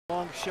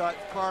Long shot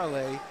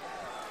parlay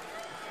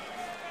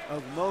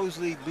of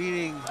Mosley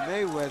beating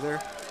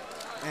Mayweather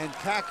and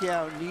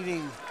Pacquiao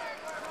needing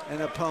an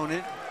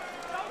opponent,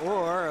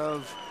 or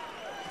of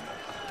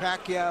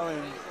Pacquiao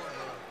and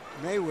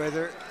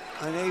Mayweather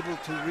unable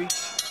to reach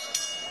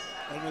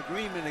an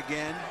agreement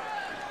again,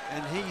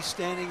 and he's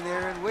standing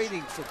there and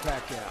waiting for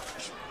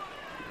Pacquiao.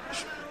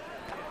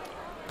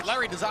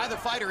 Larry, does either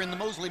fighter in the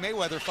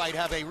Mosley-Mayweather fight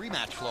have a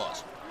rematch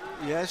clause?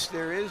 Yes,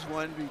 there is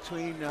one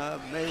between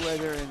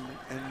Mayweather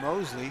and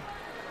Mosley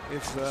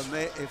if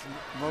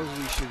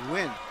Mosley should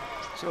win.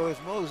 So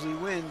if Mosley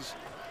wins,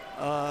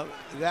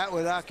 that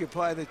would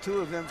occupy the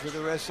two of them for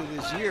the rest of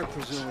this year,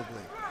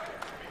 presumably.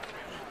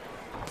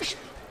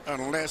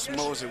 Unless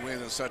Mosley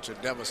wins in such a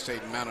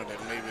devastating manner that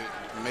maybe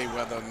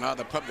Mayweather and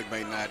the public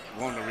may not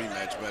want a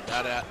rematch, but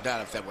I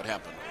doubt if that would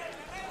happen.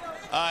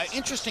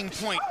 Interesting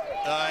point,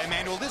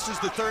 Emmanuel. This is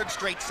the third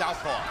straight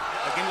southpaw,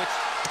 again,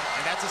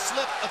 and that's a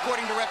slip,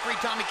 according to referee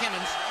Tommy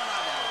Kimmons.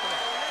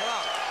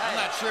 I'm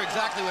not sure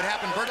exactly what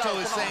happened. Berto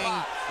is saying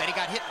that he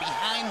got hit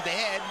behind the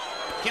head.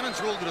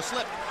 Kimmons ruled it a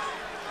slip.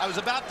 I was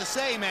about to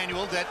say,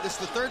 Emmanuel, that this is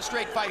the third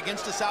straight fight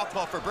against a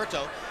southpaw for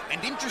Berto,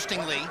 and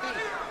interestingly,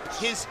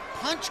 his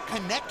punch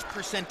connect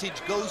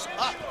percentage goes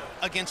up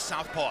against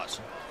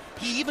southpaws.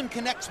 He even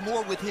connects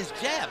more with his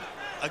jab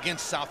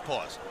against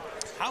southpaws.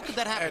 How could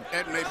that happen?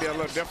 That may be a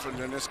little different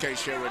in this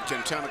case here with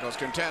Quintana, because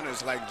Quintana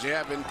is like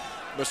jabbing,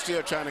 but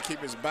still trying to keep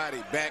his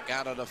body back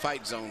out of the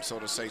fight zone, so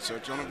to say. So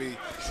it's going to be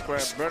where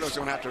Berto's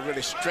going to have to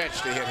really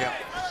stretch to hit him.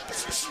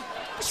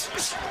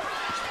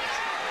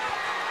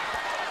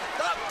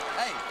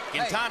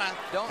 Quintana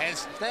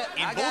has,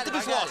 in both of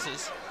his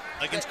losses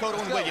against Cotto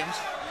and Williams,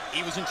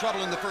 he was in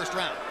trouble in the first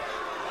round.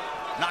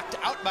 Knocked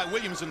out by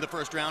Williams in the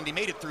first round, he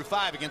made it through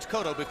 5 against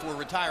Cotto before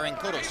retiring.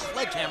 Cotto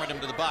sledgehammered him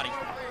to the body.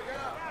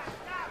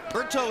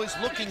 Berto is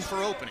looking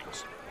for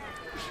openings.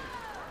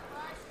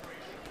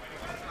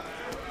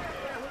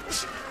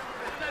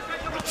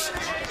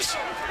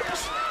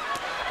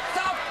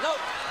 Stop! No!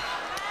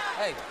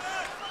 Hey.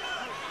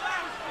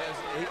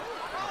 There's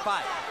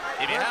 5.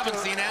 If you haven't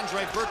seen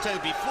Andre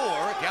Berto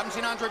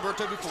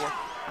before,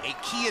 a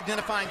key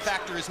identifying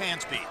factor is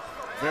hand speed.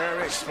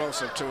 Very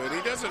explosive to it.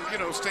 He doesn't,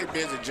 stay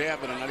busy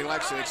jabbing, and he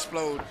likes to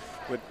explode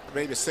with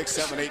maybe 6,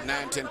 7, 8,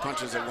 9, 10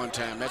 punches at one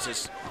time. That's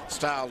his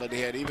style that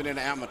he had, even in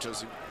the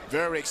amateurs.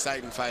 Very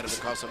exciting fighter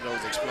because of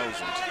those explosions.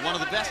 One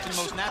of the best and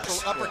most natural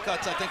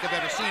uppercuts I think I've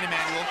ever seen,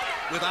 Emmanuel,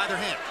 with either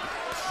hand.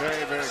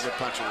 Very, very good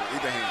puncher with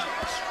either hand.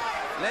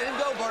 Let him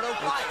go, Berto.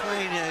 It's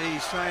plain that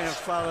he's trying to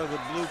follow the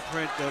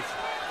blueprint of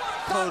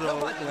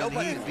Cotto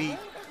when he beat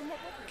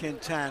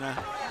Quintana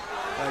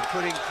by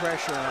putting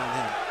pressure on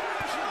him.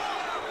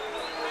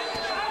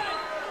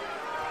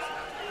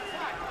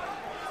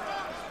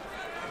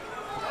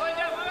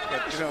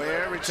 But,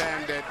 every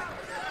time that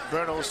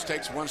Berto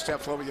takes one step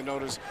forward, you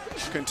notice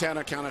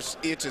Quintana kind of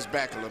inches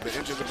back a little bit,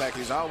 inches back.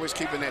 He's always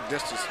keeping that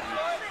distance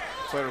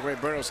for the way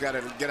Berto's got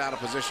to get out of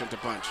position to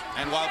punch.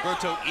 And while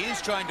Berto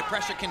is trying to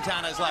pressure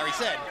Quintana, as Larry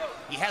said,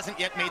 he hasn't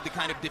yet made the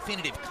kind of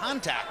definitive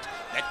contact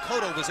that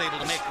Cotto was able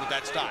to make with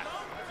that style.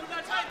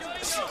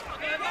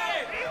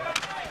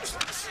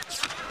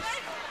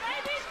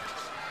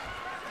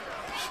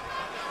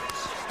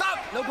 Stop!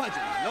 No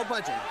punching, no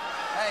punching.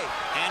 Hey.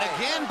 And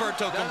again,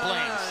 Berto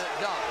complains.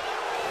 No.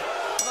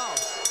 Come on.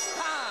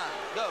 Time.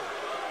 Go.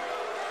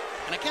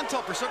 And I can't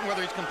tell for certain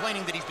whether he's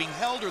complaining that he's being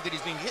held or that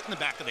he's being hit in the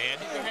back of the head,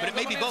 but it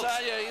may be both.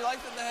 Yeah, you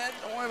liked it in the head.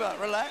 Don't worry about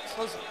it. Relax.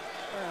 Listen.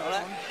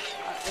 Relax.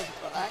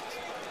 Relax.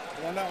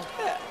 I know.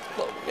 Yeah.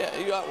 Look, yeah,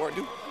 you got work,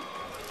 dude.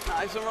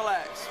 Nice and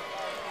relax.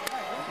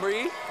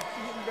 Breathe.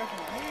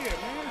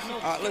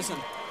 All right, listen.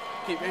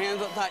 Keep your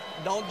hands up tight.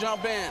 Don't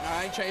jump in,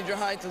 all right? Change your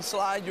height and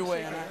slide your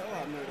way, all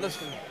right?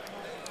 Listen.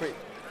 Breathe.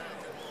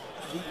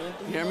 You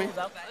hear me?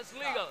 It's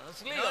legal.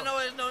 It's legal.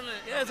 No.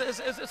 Yes,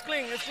 it's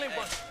clean. It's clean.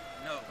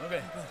 No.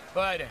 Okay.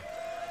 Go ahead.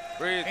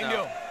 Breathe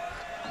now.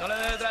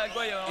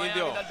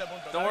 Indio,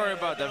 don't worry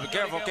about that. Be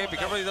careful, okay? Be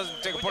careful he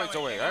doesn't take points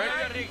away, all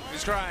right?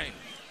 He's trying.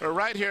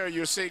 Right here,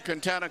 you see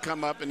Quintana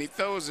come up, and he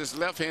throws his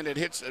left hand that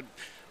hits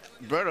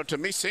Berto, to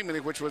me, seemingly,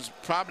 which was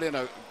probably in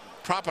a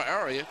proper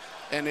area,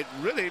 and it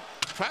really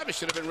probably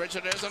should have been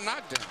registered as a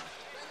knockdown.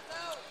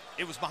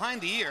 It was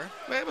behind the ear.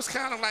 Well, it was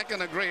kind of like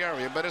in a gray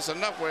area, but it's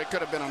enough where it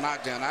could have been a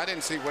knockdown. I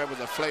didn't see where it was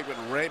a flagrant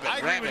rabbit. I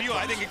agree with you.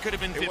 Punch. I think it could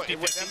have been 50-50. It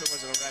wasn't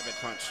a rabbit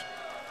punch.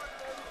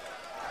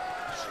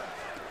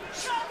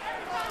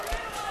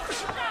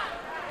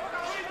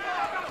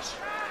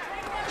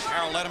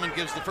 Harold Letterman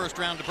gives the first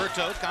round to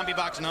Berto. Combi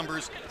box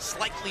numbers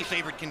slightly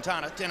favored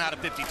Quintana, 10 out of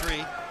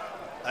 53.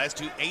 As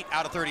to 8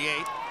 out of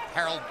 38.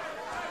 Harold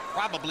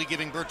probably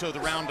giving Berto the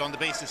round on the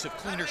basis of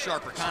cleaner,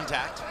 sharper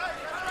contact.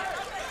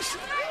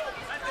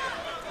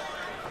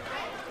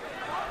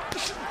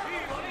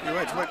 You're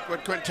right.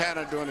 What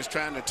Quintana doing is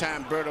trying to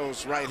time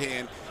Berto's right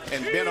hand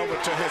and bend over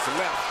to his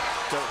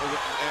left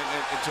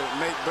to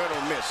make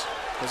Berto miss.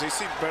 Because he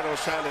sees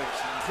Berto's trying to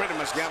pretty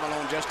much gamble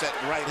on just that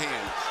right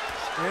hand.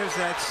 There's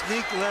that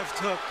sneak left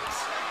hook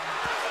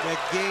that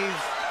gave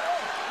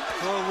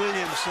caused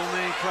Williams so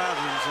many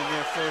problems in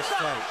their first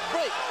fight.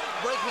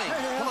 Break lane.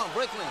 Come on,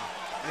 break lane.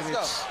 And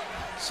it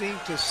seemed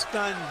to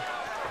stun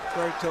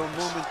Berto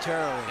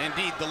momentarily.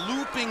 Indeed, the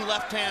looping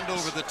left hand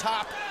over the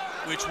top,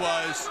 which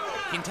was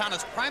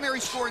Quintana's primary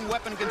scoring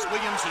weapon against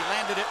Williams. He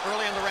landed it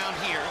early in the round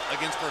here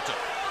against Berto.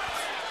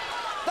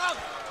 Stop!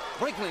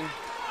 Break lane.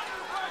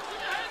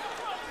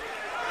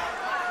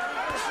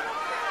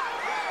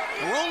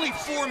 We're only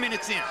 4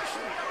 minutes in,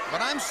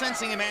 but I'm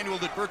sensing, Emmanuel,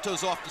 that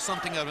Berto's off to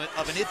something of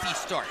an iffy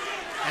start.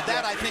 And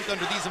that, I think,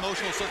 under these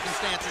emotional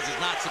circumstances, is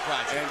not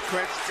surprising. And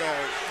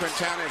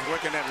Quintana is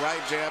working that right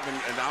jab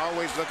and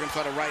always looking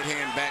for the right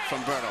hand back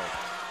from Berto.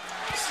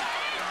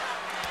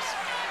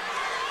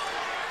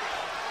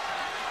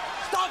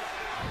 Stop!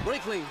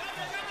 Break lane.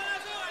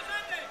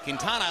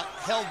 Quintana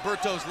held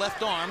Berto's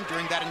left arm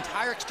during that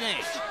entire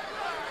exchange.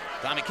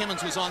 Tommy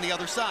Kimmons was on the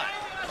other side.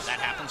 That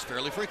happens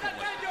fairly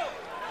frequently.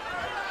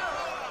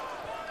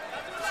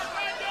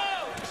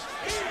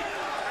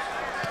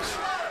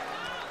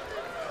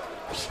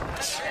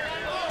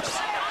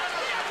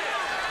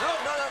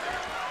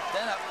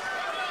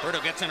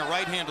 Berto gets in a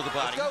right hand to the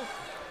body.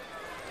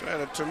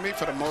 Well, to me,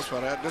 for the most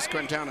part, this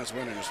Quintana's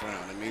winning this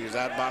round. I mean, he's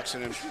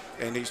outboxing him,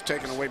 and he's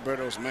taking away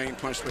Berto's main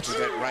punch, which is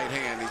that right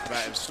hand.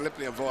 He's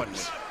slipply avoiding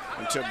it.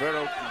 Until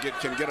Berto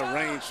can get a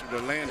range to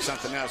land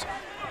something else,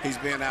 he's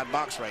being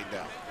outboxed right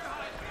now.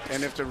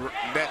 And if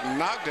that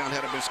knockdown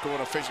had been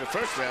scored officially the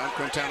first round,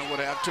 Quintana would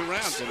have 2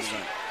 rounds in the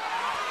ring.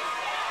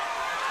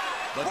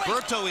 But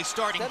Berto is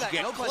starting to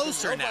get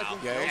closer now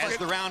as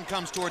the round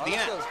comes toward the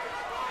end.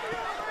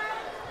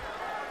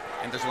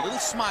 And there's a little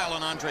smile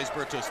on Andres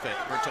Berto's face.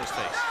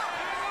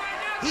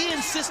 He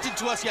insisted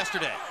to us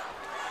yesterday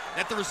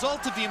that the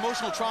result of the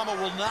emotional trauma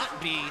will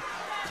not be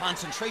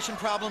concentration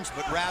problems,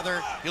 but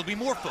rather he'll be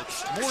more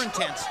focused, more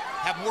intense,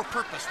 have more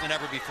purpose than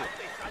ever before.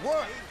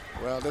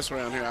 Well, this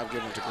round here, I've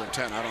given to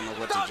Quintana. I don't know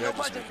what the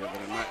judges think of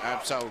it. I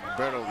saw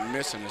Berto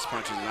missing his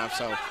punches, and I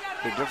saw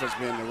the difference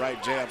being the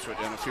right jabs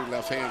and a few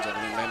left hands that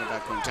have been landed by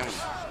Quintana.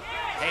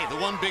 Hey,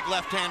 the one big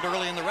left hand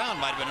early in the round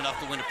might have been enough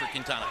to win it for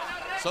Quintana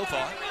so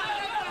far.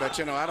 But,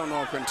 you know, I don't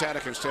know if Quintana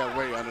can stay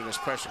away under this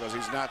pressure because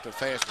he's not the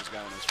fastest guy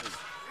on his feet.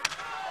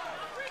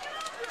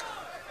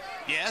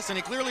 Yes, and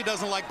he clearly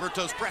doesn't like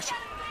Berto's pressure.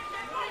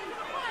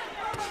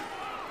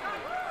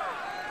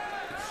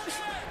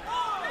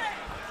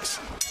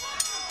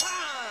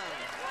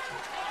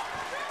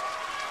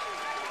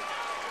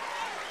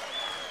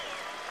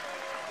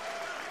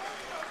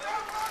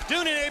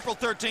 Tune in April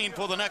 13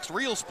 for the next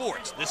Real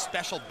Sports. This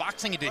special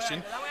boxing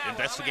edition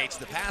investigates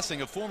the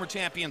passing of former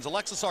champions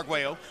Alexis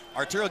Arguello,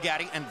 Arturo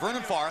Gatti, and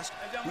Vernon Forrest,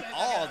 who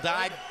all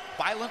died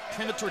violent,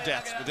 premature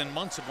deaths within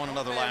months of one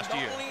another last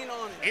year.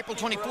 April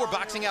 24,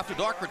 Boxing After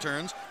Dark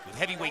returns with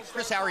heavyweight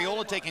Chris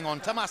Arreola taking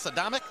on Tomas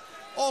Adamek.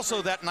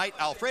 Also that night,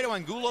 Alfredo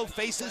Angulo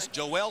faces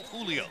Joel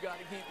Julio.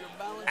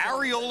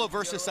 Arreola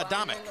versus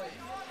Adamek.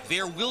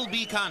 There will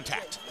be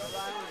contact.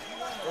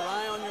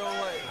 Rely on your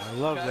own legs. I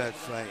love that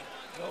fight.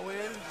 Go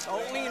in,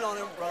 don't lean on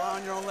him, rely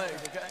on your own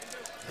legs, okay?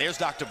 There's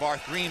Dr.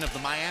 Barth Green of the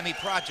Miami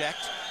Project.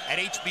 At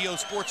HBO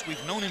Sports,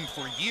 we've known him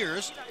for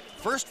years,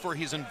 first for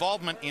his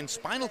involvement in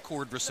spinal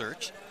cord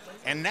research,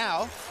 and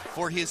now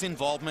for his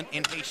involvement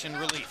in Haitian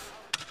relief.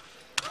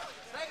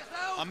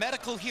 A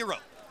medical hero,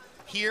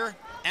 here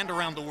and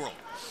around the world.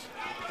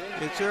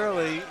 It's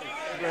early,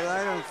 but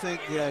I don't think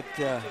that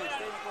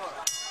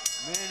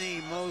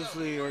Manny,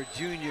 Mosley, or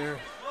Junior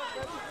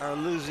are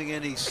losing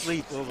any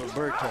sleep over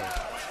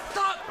Berto.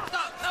 Stop,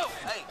 no,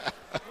 hey.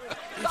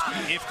 Stop.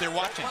 If they're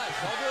watching.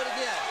 Don't do it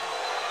again.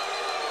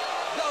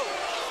 Go.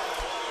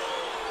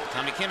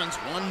 Tommy Kimmons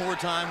one more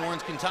time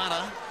warns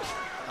Quintana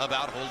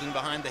about holding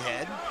behind the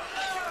head,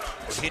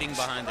 or hitting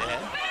behind the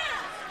head.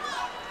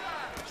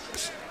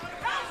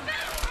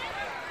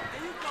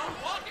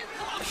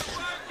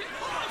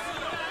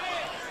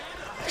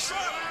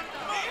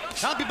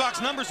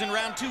 CompuBox numbers in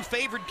round 2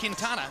 favored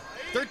Quintana,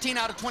 13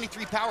 out of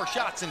 23 power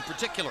shots in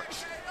particular.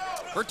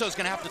 Berto's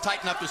going to have to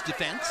tighten up his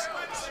defense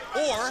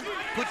or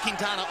put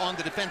Quintana on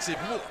the defensive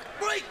more.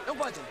 Break! Don't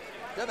punch him.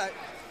 Go back.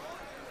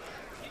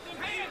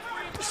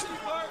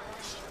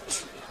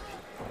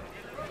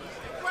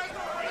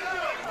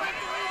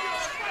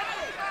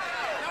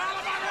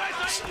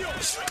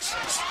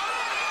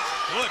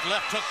 Good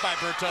left hook by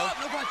Berto.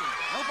 No punching.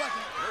 No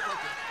punching. No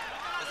punching.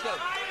 Let's go.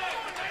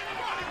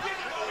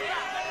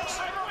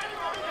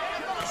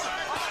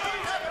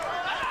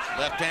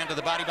 Left hand to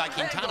the body by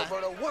Quintana. There you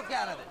go, Berto. Work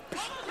out of it.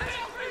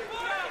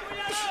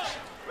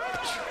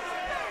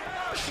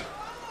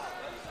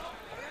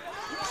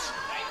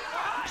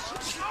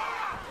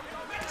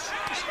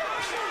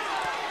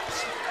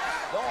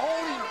 Don't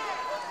hold him.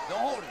 Don't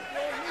hold him.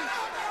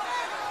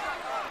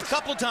 A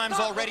couple of times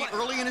already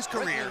early in his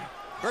career,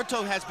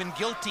 Berto has been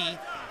guilty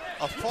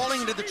of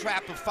falling into the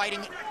trap of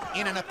fighting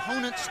in an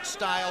opponent's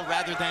style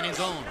rather than his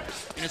own.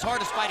 In his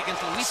hardest fight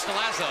against Luis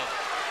Collazo,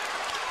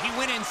 he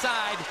went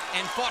inside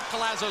and fought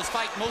Collazo's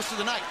fight most of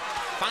the night,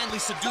 finally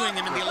subduing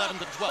him in the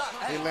 11th and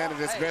 12th. He landed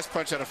his best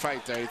punch of the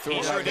fight there. He threw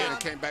it right in and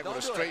came back with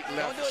a straight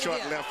left,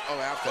 short left. Oh,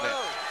 after that.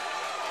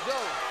 Go.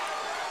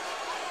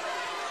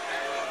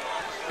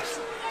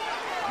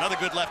 Another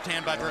good left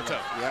hand by Berto.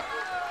 Yep.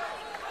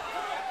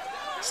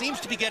 Seems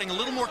to be getting a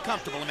little more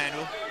comfortable,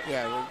 Emmanuel.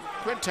 Yeah, well,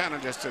 Quintana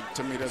just,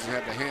 to me, doesn't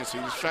have the hand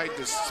speed. He's tried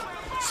this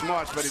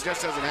smarts, but he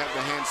just doesn't have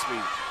the hand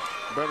speed.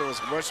 Berto is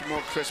much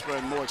more crisper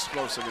and more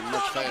explosive and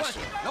much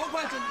faster. No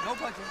punching, no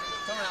punching.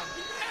 Come around.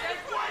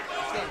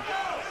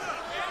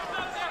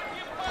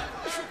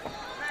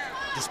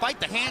 Despite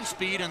the hand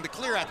speed and the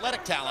clear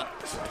athletic talent,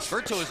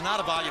 Berto is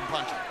not a volume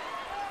puncher.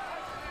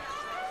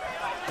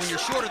 When you're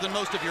shorter than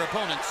most of your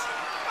opponents,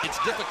 it's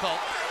difficult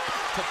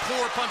to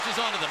pour punches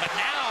onto them. But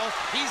now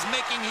he's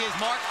making his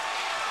mark.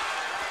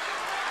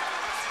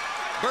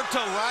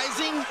 Berto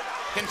rising,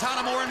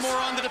 Quintana more and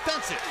more on the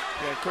defensive.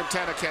 Yeah,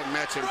 Quintana can't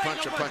match him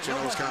punch in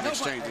those kind of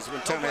exchanges.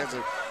 Quintana has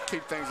to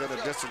keep things at a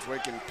distance where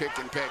he can pick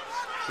and peck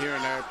here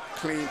and there,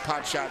 clean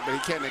pot shot, but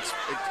he can't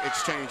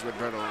exchange with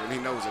Berto, and he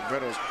knows it.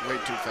 Berto's way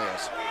too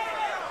fast.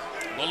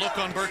 The look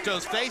on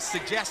Berto's face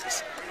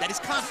suggests that his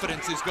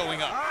confidence is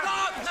going up.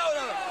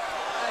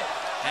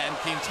 And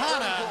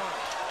Quintana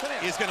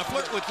is going to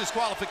flirt with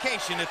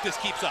disqualification if this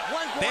keeps up.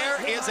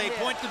 There is a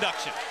point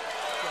deduction.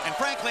 And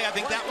frankly, I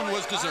think that one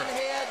was deserved.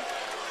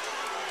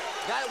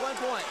 Got it, 1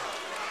 point.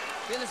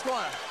 In this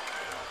corner.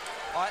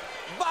 All right,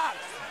 box.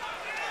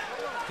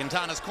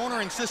 Quintana's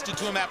corner insisted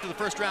to him after the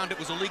first round it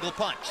was a legal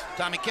punch.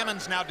 Tommy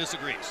Kimmons now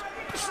disagrees.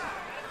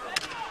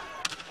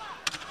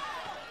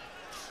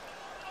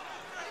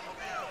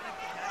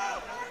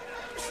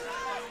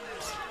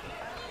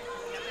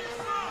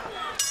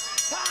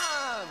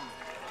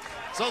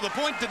 So the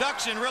point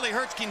deduction really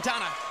hurts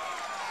Quintana,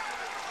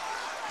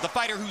 the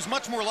fighter who's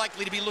much more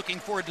likely to be looking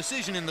for a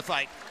decision in the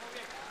fight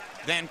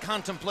than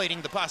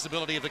contemplating the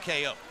possibility of a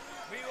KO.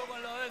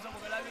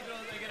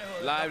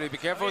 Lively, be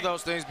careful with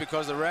those things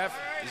because the ref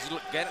he's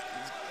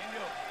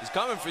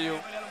coming for you.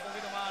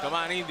 Come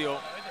on, Indio.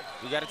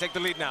 We got to take the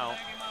lead now.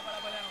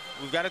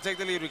 We've got to take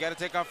the lead. We got to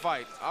take our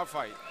fight.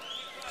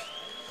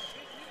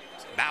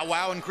 Bow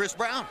Wow and Chris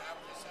Brown.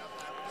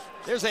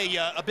 There's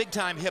a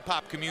big-time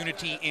hip-hop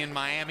community in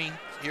Miami,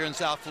 here in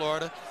South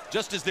Florida,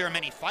 just as there are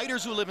many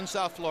fighters who live in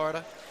South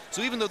Florida.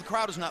 So even though the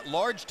crowd is not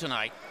large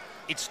tonight,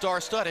 it's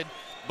star-studded,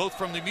 both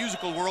from the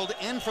musical world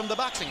and from the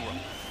boxing world.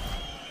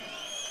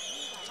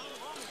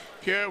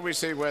 Here we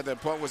see where the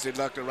point was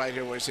deducted right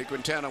here, where you see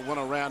Quintana went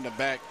around the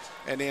back,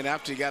 and then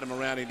after he got him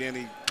around, he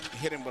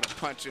hit him with a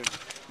punch.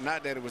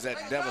 Not that it was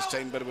that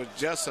devastating, but it was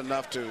just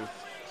enough to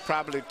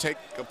probably take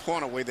a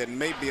point away that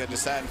may be a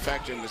deciding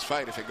factor in this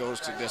fight if it goes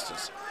to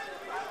distance.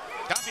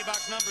 Copy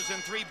box numbers in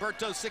 3.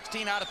 Berto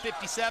 16 out of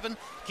 57.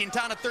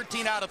 Quintana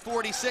 13 out of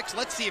 46.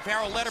 Let's see if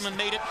Harold Letterman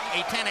made it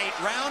a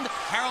 10-8 round.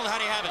 Harold, how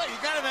do you have it? Well, you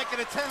got to make it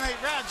a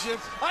 10-8 round, Jim.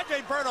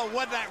 Andre Berto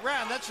won that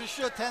round. That's for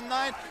sure.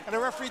 10-9, and the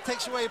referee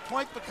takes away a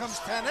point, becomes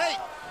 10-8.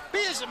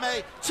 Be as it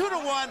may,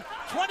 2-1,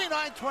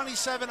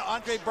 29-27,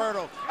 Andre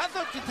Berto. I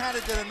thought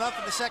Quintana did enough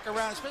in the second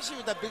round, especially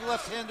with that big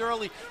left hand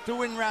early to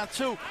win round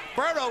 2.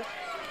 Berto,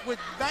 with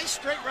nice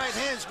straight right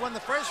hands, won the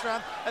first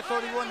round. I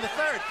thought he won the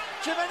third.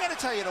 Jim, I got to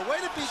tell you, the way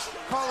to beat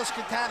Carlos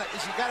Quintana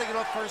is you got to get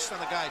up first on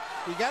the guy.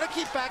 You got to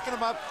keep backing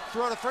him up,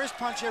 throw the first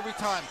punch every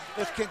time.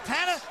 If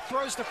Quintana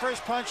throws the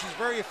first punch, he's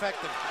very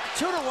effective.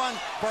 2-1,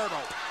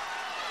 Berto.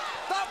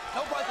 Stop!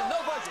 No punching,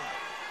 no punching.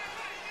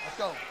 Let's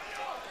go.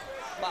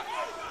 Box.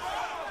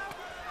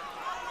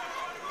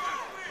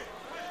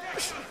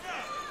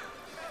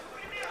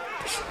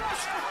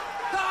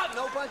 Stop!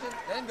 No punching.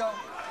 Then go.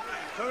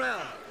 Turn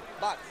around.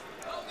 Box.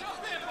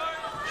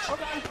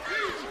 Okay.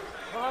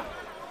 Stop!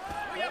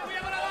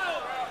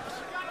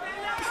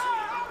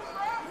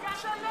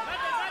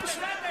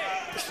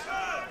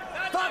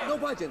 No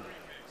punching.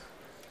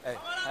 Hey.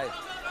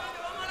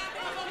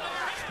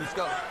 Let's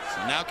go.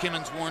 So now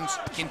Kimmons warns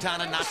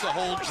Quintana not to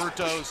hold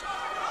Berto's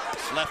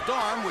left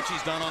arm, which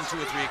he's done on 2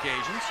 or 3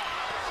 occasions.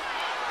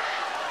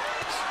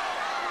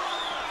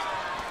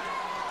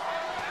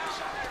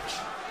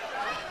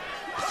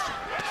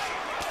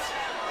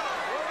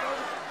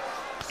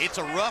 It's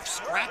a rough,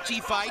 scratchy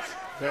fight.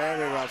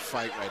 Very rough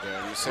fight right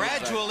there.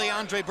 Gradually,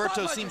 Andre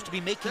Berto seems to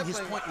be making his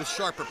point with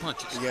sharper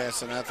punches.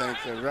 Yes, and I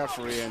think the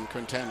referee and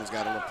Quintana's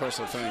got a little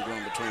personal thing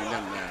going between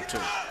them now,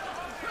 too.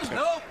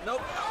 Nope. There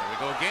we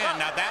go again.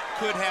 Now, that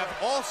could have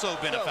also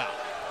been a foul.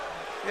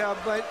 Yeah,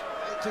 but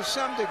to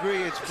some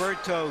degree, it's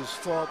Berto's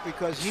fault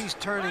because he's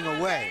turning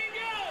away.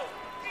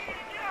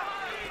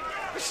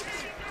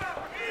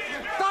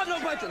 Stop! No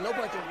punching. No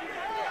punching.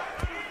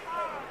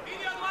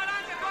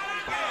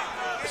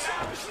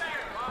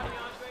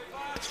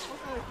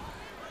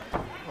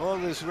 All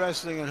this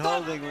wrestling and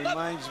holding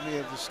reminds me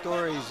of the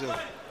stories of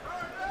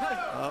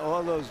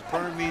all those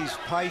Burmese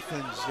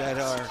pythons that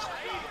are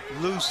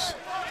loose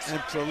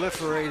and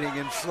proliferating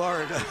in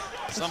Florida.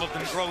 Some of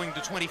them growing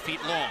to 20 feet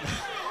long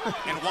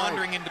and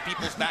wandering into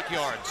people's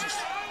backyards.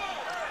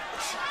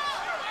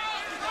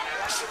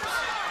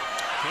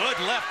 Good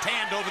left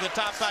hand over the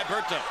top by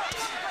Berto.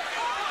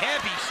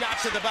 Heavy shot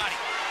to the body.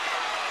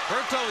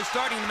 Berto is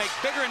starting to make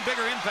bigger and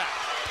bigger impact.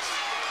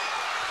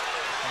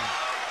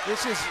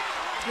 This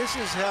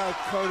is how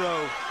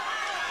Cotto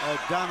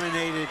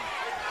dominated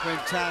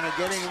Quintana,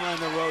 getting him on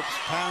the ropes,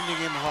 pounding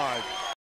him hard.